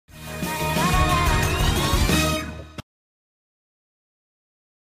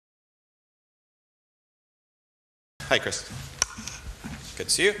Hi, Chris. Good to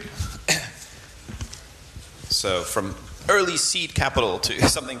see you. So from early seed capital to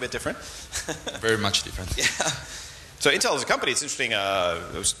something a bit different. Very much different. Yeah. So Intel as a company, it's interesting. I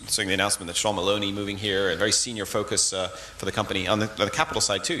was seeing the announcement that Sean Maloney moving here, a very senior focus for the company. On the capital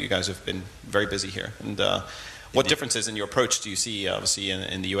side too, you guys have been very busy here. And what differences in your approach do you see, obviously,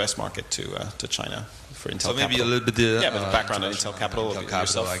 in the U.S. market to China for Intel So maybe Capital? a little bit background on Intel Capital. Intel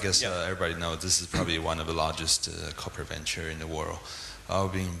Capital, I guess everybody knows this is probably one of the largest corporate venture in the world.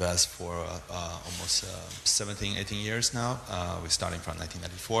 We've been invested for almost 17, 18 years now. We're starting from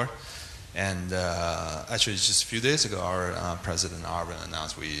 1994. And actually, just a few days ago, our President Arvin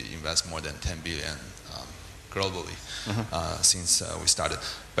announced we invest more than 10 billion globally since we started.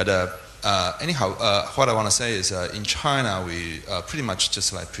 But anyhow, what I want to say is in China, we pretty much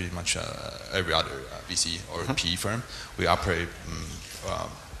just like pretty much every other VC or PE firm, we operate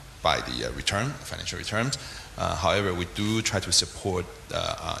by the financial returns. However, we do try to support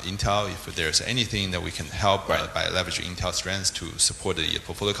Intel if there's anything that we can help by leveraging Intel's strengths to support the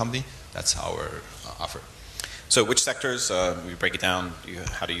portfolio company. That's our offer. So which sectors, we break it down,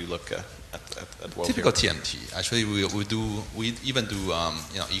 how do you look at the world Typical here? TMT. Actually, we even do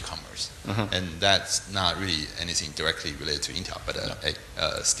e-commerce, and that's not really anything directly related to Intel,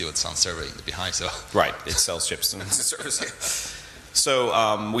 but still some server in the behind. So right, it sells chips and services. So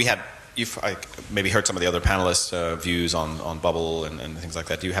you've maybe heard some of the other panelists' views on bubble and things like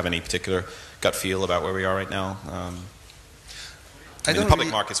that. Do you have any particular gut feel about where we are right now? I mean, the public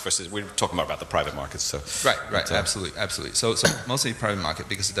markets versus, we're talking more about the private markets. So Right, absolutely. So mostly private market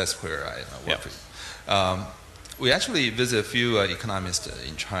because that's where I work with. We actually visit a few economists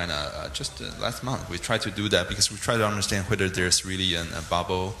in China just last month. We tried to do that because we try to understand whether there's really a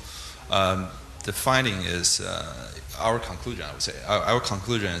bubble. The finding is our conclusion, I would say. Our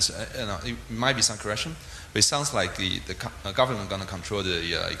conclusion is, it might be some correction, but it sounds like the government going to control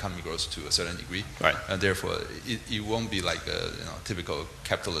the economy growth to a certain degree, right? And therefore, it won't be like a typical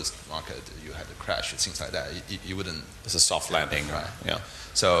capitalist market. You had a crash, things like that. You wouldn't. It's a soft landing, right? Yeah.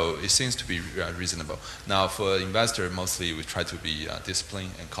 So it seems to be reasonable. Now, for investor, mostly we try to be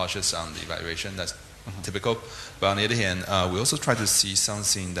disciplined and cautious on the evaluation. That's typical. But on the other hand, we also try to see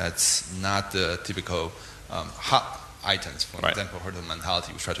something that's not the typical hot items. For example, herd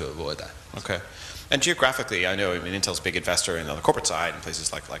mentality. We try to avoid that. Okay. And geographically, I know Intel's a big investor on the corporate side in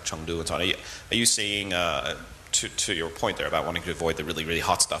places like Chengdu and so on. Are you seeing, to your point there about wanting to avoid the really, really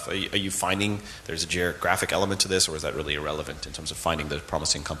hot stuff, are you finding there's a geographic element to this, or is that really irrelevant in terms of finding the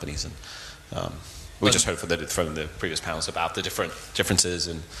promising companies? And we just heard from the previous panels about the differences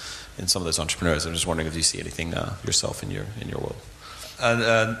in some of those entrepreneurs. I'm just wondering if you see anything yourself in your world.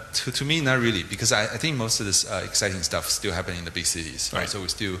 To me, not really, because I think most of this exciting stuff still happening in the big cities. Right? So we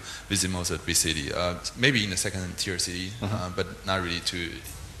still visit most of the big city, maybe in the second tier city, but not really to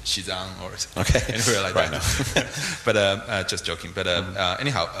Xizang or anywhere like that. But just joking. But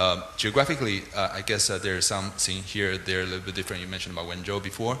anyhow, geographically, I guess there's something here. They're a little bit different. You mentioned about Wenzhou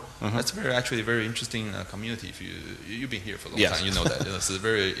before. That's actually a very interesting community. If you've been here for a long time, you know that it's a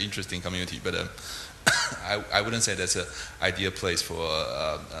very interesting community. But I wouldn't say that's an ideal place for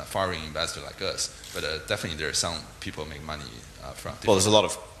a foreign investor like us, but definitely there are some people make money from. Well, there's a lot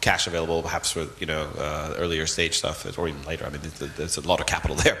of cash available, perhaps for earlier stage stuff, or even later. I mean, there's a lot of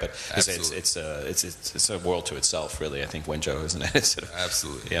capital there, but it's a world to itself, really. I think Wenzhou, isn't it?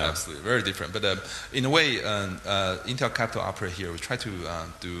 Absolutely, very different. But in a way, Intel Capital operate here. We try to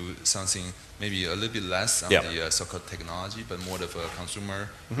do something maybe a little bit less on the so-called technology, but more of a consumer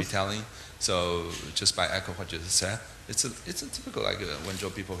retailing. So just by echo what you just said, it's a typical like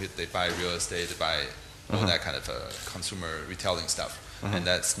Wenzhou people they buy real estate, they buy all that kind of consumer retailing stuff, and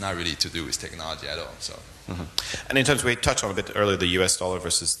that's not really to do with technology at all. So. And in terms, we touched on a bit earlier the U.S. dollar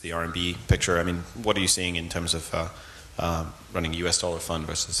versus the RMB picture. I mean, what are you seeing in terms of running a U.S. dollar fund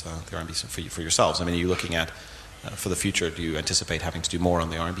versus the RMB for yourselves? I mean, are you looking at for the future, do you anticipate having to do more on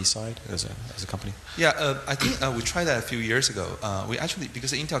the RMB side as a company? Yeah, I think we tried that a few years ago. We actually,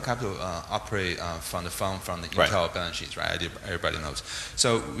 because Intel Capital operate from the Intel balance sheets, right? Everybody knows.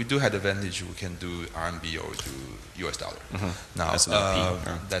 So we do have the advantage we can do RMB or do US dollar. Now,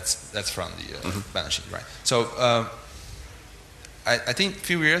 that's from the balance sheet, right? So I think a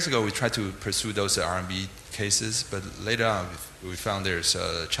few years ago we tried to pursue those RMB cases, but later on we found there's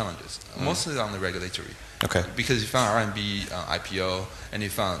challenges, mostly on the regulatory. Okay. Because you found RMB IPO, and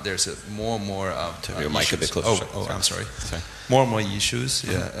you found there's more and more your mic a bit closer. I'm sorry. More and more issues.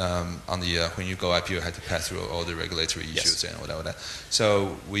 On the when you go IPO, you have to pass through all the regulatory issues and all that.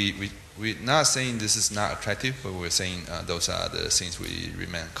 So we're not saying this is not attractive, but we're saying those are the things we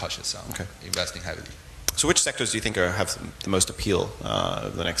remain cautious on investing heavily. So which sectors do you think have the most appeal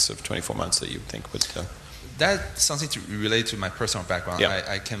over the next sort of 24 months that you think would... That's something to relate to my personal background. Yeah.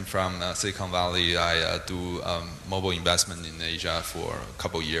 I came from Silicon Valley. I do mobile investment in Asia for a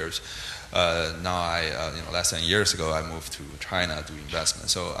couple years. Now less than years ago, I moved to China to do investment.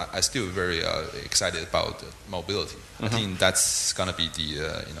 So I still very excited about mobility. I think that's gonna be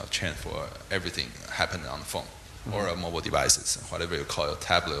the trend for everything happening on the phone or mobile devices, whatever you call it,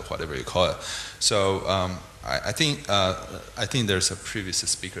 tablet, whatever you call it. So I think there's a previous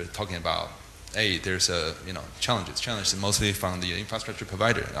speaker talking about. There's challenges mostly from the infrastructure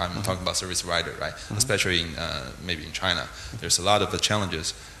provider. I'm talking about service provider, right? Especially maybe in China, there's a lot of the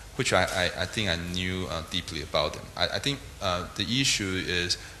challenges, which I think I knew deeply about them. I think the issue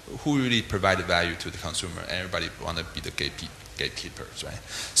is who really provide the value to the consumer. Everybody want to be the gatekeepers, right?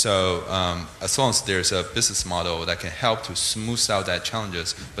 So as long as there's a business model that can help to smooth out that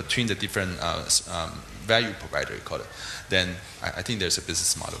challenges between the different value provider, you call it, then I think there's a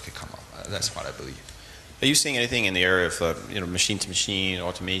business model can come up. That's what I believe. Are you seeing anything in the area of machine-to-machine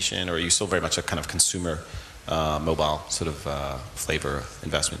automation, or are you still very much a kind of consumer mobile sort of flavor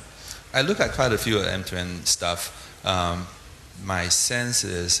investment? I look at quite a few end-to-end stuff. My sense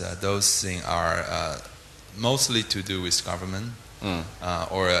is those things are mostly to do with government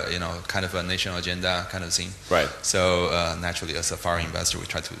or kind of a national agenda kind of thing. Right. So naturally, as a foreign investor, we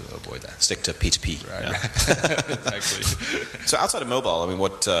try to avoid that. Stick to P2P. Right. Yeah. Right. Exactly. So outside of mobile, I mean,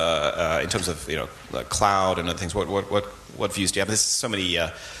 what in terms of like cloud and other things, what views do you have? There's so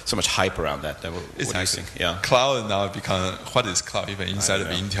much hype around that. What do you think? Yeah. Cloud now become what is cloud? Even inside of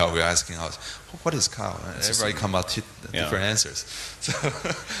Intel, we're asking us, what is cloud? Everybody come up with different answers. So,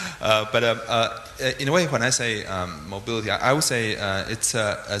 but in a way, when I say mobility, I would say it's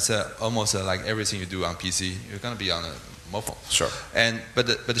almost like everything you do on PC, you're going to be on a mobile. Sure. But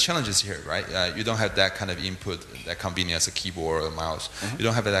the challenge is here, right? You don't have that kind of input, that convenience, a keyboard or a mouse. You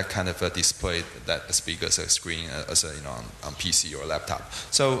don't have that kind of a display that as big as a screen as on PC or laptop.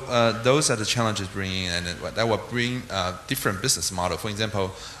 So those are the challenges bringing, and that will bring different business model. For example,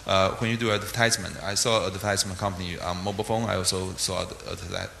 when you do advertisement, I saw advertisement company on mobile phone. I also saw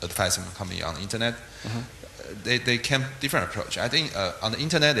advertisement company on the internet. They came different approach. I think on the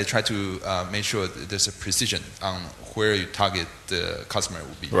internet they try to make sure there's a precision on where you target the customer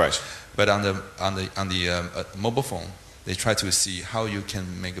will be. Right. But on the mobile phone, they try to see how you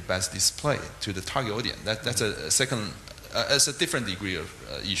can make the best display to the target audience. That's a second. It's a different degree of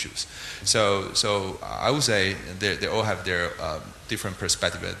issues. So I would say they all have their different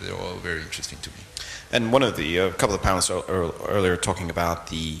perspective. They're all very interesting to me. And one of the couple of panelists earlier talking about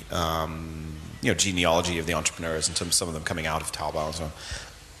the genealogy of the entrepreneurs, and some of them coming out of Taobao and so on.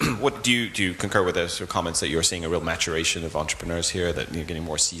 What do you concur with those comments that you're seeing a real maturation of entrepreneurs here, that you're getting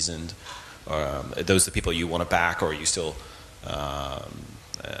more seasoned? Are those the people you want to back, or are you still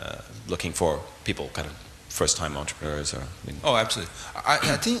looking for people kind of first-time entrepreneurs? Oh, absolutely.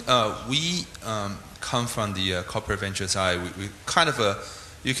 I think we come from the corporate venture side. We kind of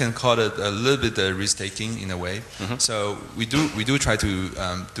you can call it a little bit risk-taking in a way. So we do try to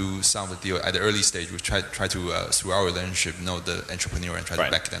do some of the deal at the early stage. We try to through our relationship know the entrepreneur and try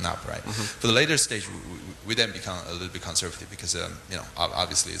to back them up. Right. For the later stage, we then become a little bit conservative because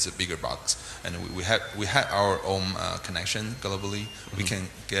obviously it's a bigger box, and we have our own connection globally. We can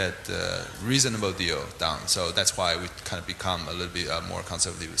get a reasonable deal done. So that's why we kind of become a little bit more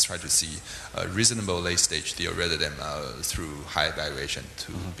conservative. We try to see a reasonable late stage deal rather than through high valuation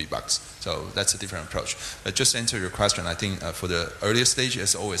to big bucks. So that's a different approach. But just to answer your question, I think for the earlier stage,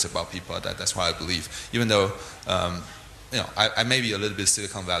 it's always about people. That's why I believe, even though I may be a little bit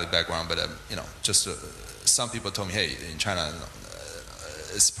Silicon Valley background, but just some people told me, hey, in China,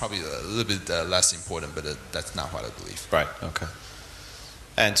 it's probably a little bit less important, but that's not what I believe. Right. Okay.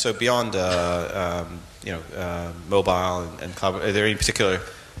 And so beyond mobile and cloud, are there any particular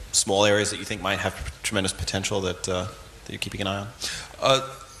small areas that you think might have tremendous potential that you're keeping an eye on?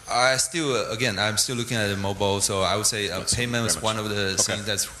 I'm still looking at the mobile, so I would say payment is one of the things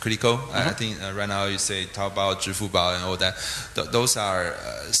that's critical. I think right now you say Taobao, Zhifubao, and all that. Those are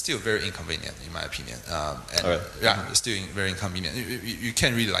still very inconvenient, in my opinion. Still very inconvenient. You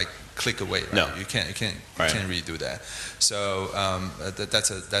can't really click away. Right? No, you can't really do that. So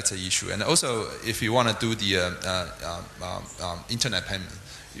that's an issue. And also, if you want to do the internet payment,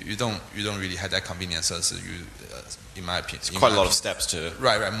 you don't really have that convenience as you. In my opinion, it's quite a lot of steps to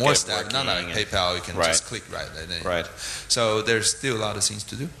more steps. Not like PayPal, you can just click right. So there's still a lot of things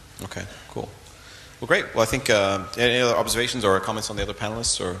to do. Okay, cool. Well, great. Well, I think any other observations or comments on the other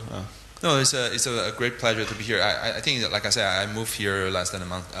panelists or? No, it's a great pleasure to be here. I think, like I said, I moved here less than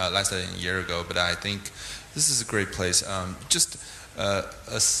a year ago, but I think this is a great place. Just a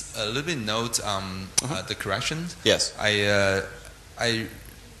little bit note the correction. Yes. I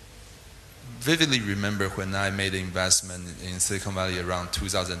vividly remember when I made an investment in Silicon Valley around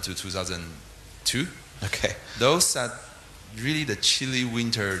 2000 to 2002. Okay. Those are really the chilly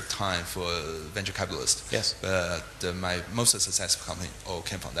winter time for venture capitalists. Yes. My most successful company all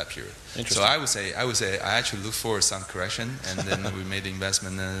came from that period. Interesting. So I would say I actually look for some correction, and then we made the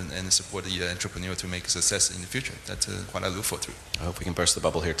investment and support the entrepreneur to make success in the future. That's what I look for too. I hope we can burst the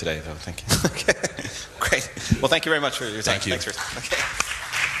bubble here today, though. Thank you. Okay. Great. Well, thank you very much for your time. Thank you. Thanks for, okay.